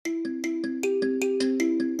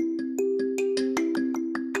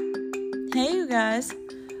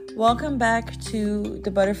Welcome back to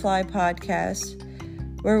the Butterfly Podcast,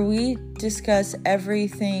 where we discuss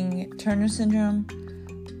everything Turner Syndrome,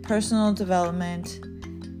 personal development,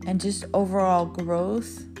 and just overall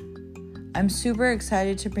growth. I'm super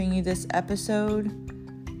excited to bring you this episode.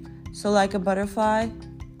 So like a butterfly,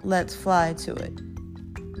 let's fly to it.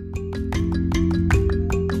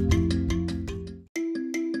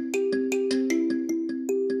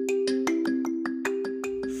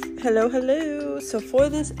 Hello. So for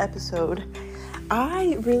this episode,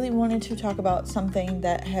 I really wanted to talk about something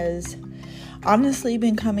that has honestly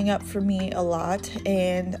been coming up for me a lot,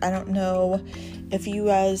 and I don't know if you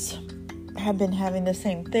guys have been having the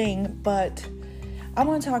same thing, but I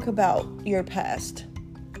want to talk about your past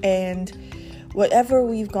and whatever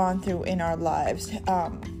we've gone through in our lives,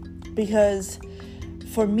 because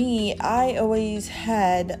for me, I always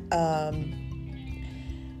had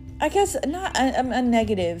I guess not a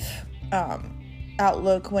negative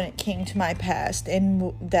outlook when it came to my past,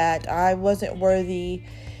 and that I wasn't worthy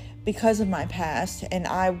because of my past, and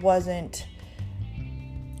I wasn't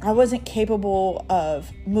capable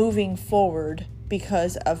of moving forward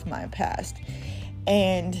because of my past.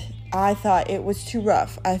 And I thought it was too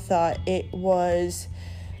rough. I thought it was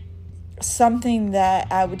something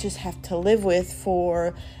that I would just have to live with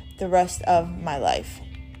for the rest of my life.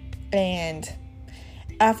 And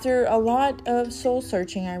after a lot of soul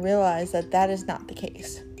searching, I realized that that is not the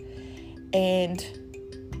case. And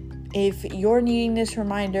if you're needing this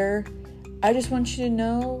reminder, I just want you to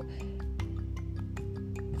know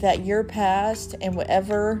that your past and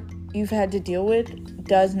whatever you've had to deal with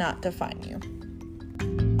does not define you.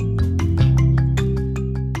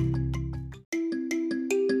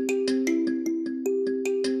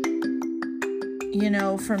 You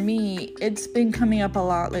know, for me, it's been coming up a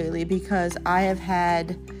lot lately because I have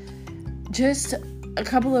had just a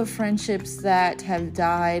couple of friendships that have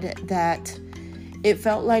died that it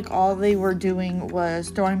felt like all they were doing was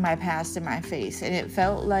throwing my past in my face. And it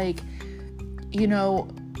felt like, you know,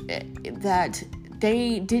 that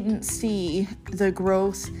they didn't see the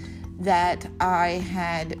growth that I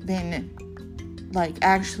had been like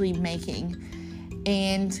actually making.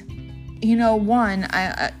 And you know, one,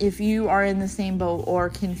 if you are in the same boat or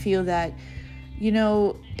can feel that, you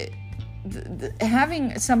know,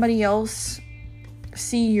 having somebody else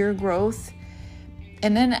see your growth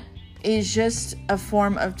and then is just a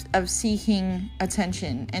form of seeking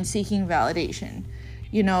attention and seeking validation,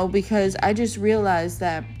 you know, because I just realized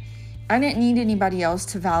that I didn't need anybody else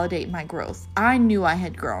to validate my growth. I knew I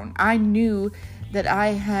had grown. I knew that I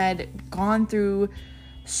had gone through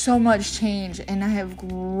so much change, and I have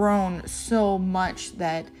grown so much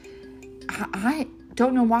that I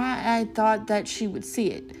don't know why I thought that she would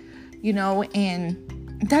see it, you know,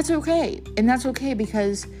 and that's okay. And that's okay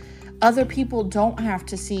because other people don't have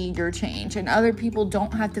to see your change, and other people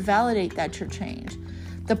don't have to validate that you're changed.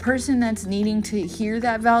 The person that's needing to hear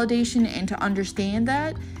that validation and to understand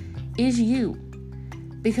that is you,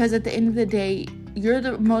 because at the end of the day, you're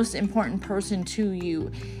the most important person to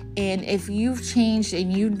you. And if you've changed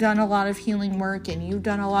and you've done a lot of healing work and you've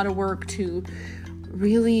done a lot of work to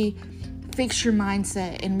really fix your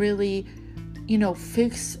mindset and really, you know,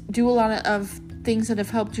 do a lot of things that have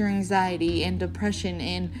helped your anxiety and depression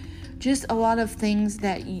and just a lot of things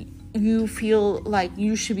that you feel like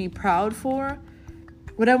you should be proud for,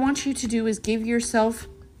 what I want you to do is give yourself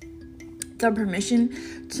the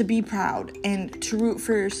permission to be proud and to root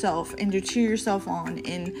for yourself and to cheer yourself on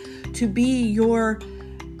and to be your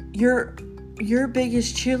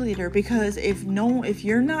biggest cheerleader, because if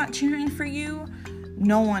you're not cheering for you,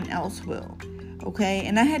 no one else will. Okay?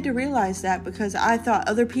 And I had to realize that because I thought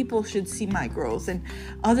other people should see my growth and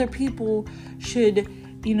other people should,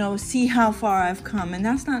 you know, see how far I've come, and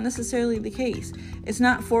that's not necessarily the case. It's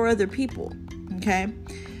not for other people. Okay?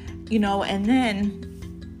 You know, and then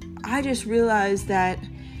I just realized that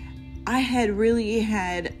I had really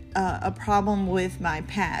had a problem with my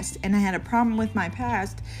past, and I had a problem with my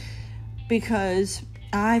past because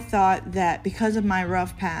I thought that because of my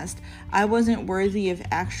rough past, I wasn't worthy of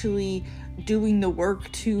actually doing the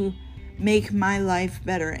work to make my life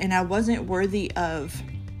better, and I wasn't worthy of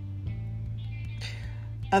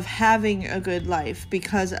having a good life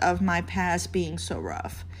because of my past being so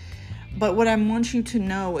rough. But what I want you to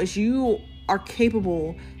know is you are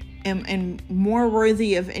capable and more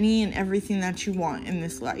worthy of any and everything that you want in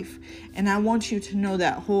this life. And I want you to know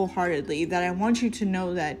that wholeheartedly, that I want you to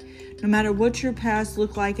know that no matter what your past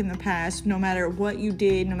looked like in the past, no matter what you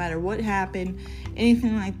did, no matter what happened,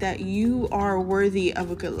 anything like that, you are worthy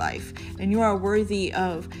of a good life, and you are worthy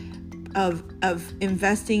of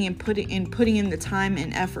investing and putting in the time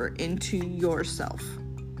and effort into yourself.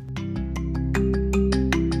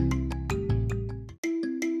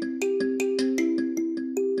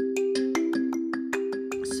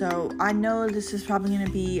 I know this is probably going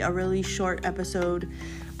to be a really short episode,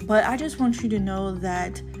 but I just want you to know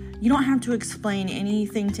that you don't have to explain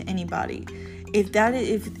anything to anybody.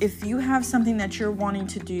 If you have something that you're wanting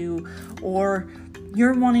to do, or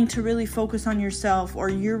you're wanting to really focus on yourself, or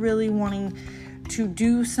you're really wanting to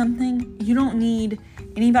do something, you don't need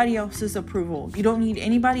anybody else's approval. You don't need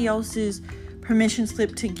anybody else's permission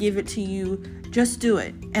slip to give it to you. Just do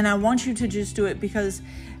it. And I want you to just do it, because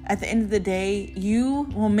at the end of the day, you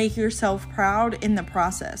will make yourself proud in the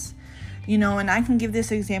process. And I can give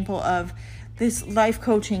this example of this life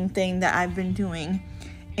coaching thing that I've been doing.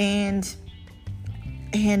 And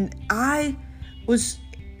I was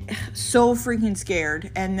so freaking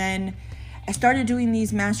scared. And then I started doing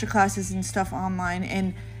these masterclasses and stuff online.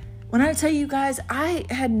 And when I tell you guys, I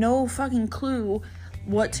had no fucking clue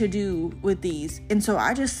what to do with these. And so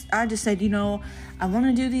I just said, I want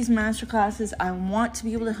to do these masterclasses. I want to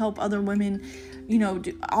be able to help other women,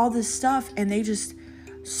 do all this stuff. And they just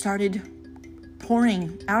started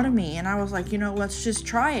pouring out of me. And I was like, let's just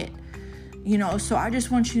try it. So I just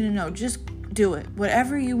want you to know, just do it.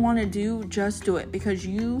 Whatever you want to do, just do it, because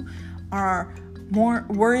you are more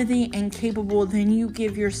worthy and capable than you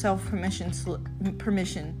give yourself permission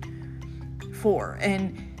for.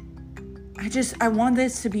 And I want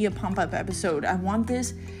this to be a pump up episode. I want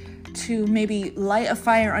this to maybe light a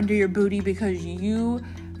fire under your booty, because you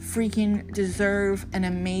freaking deserve an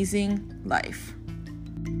amazing life.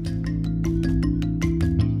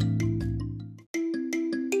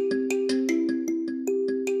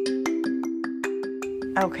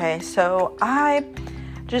 Okay, so I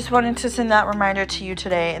just wanted to send that reminder to you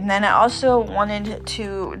today. And then I also wanted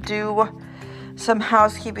to do some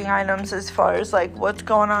housekeeping items as far as like what's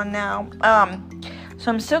going on now.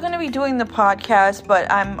 So I'm still going to be doing the podcast,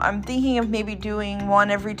 but I'm thinking of maybe doing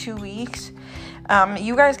one every 2 weeks.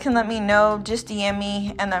 You guys can let me know, just DM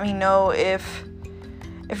me and let me know if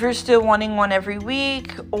you're still wanting one every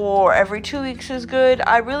week or every 2 weeks is good.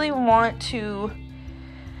 I really want to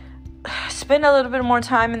spend a little bit more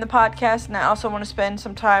time in the podcast, and I also want to spend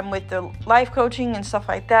some time with the life coaching and stuff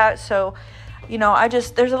like that. So,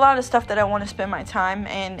 there's a lot of stuff that I want to spend my time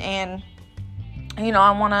in, and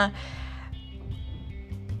I want to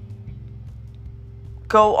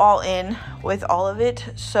go all in with all of it.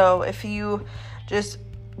 So if you just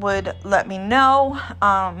would let me know,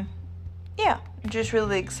 I'm just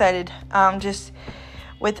really excited, just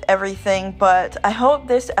with everything. But I hope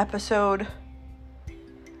this episode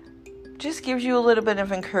just gives you a little bit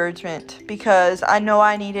of encouragement, because I know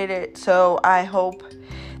I needed it. So I hope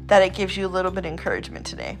that it gives you a little bit of encouragement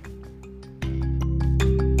today.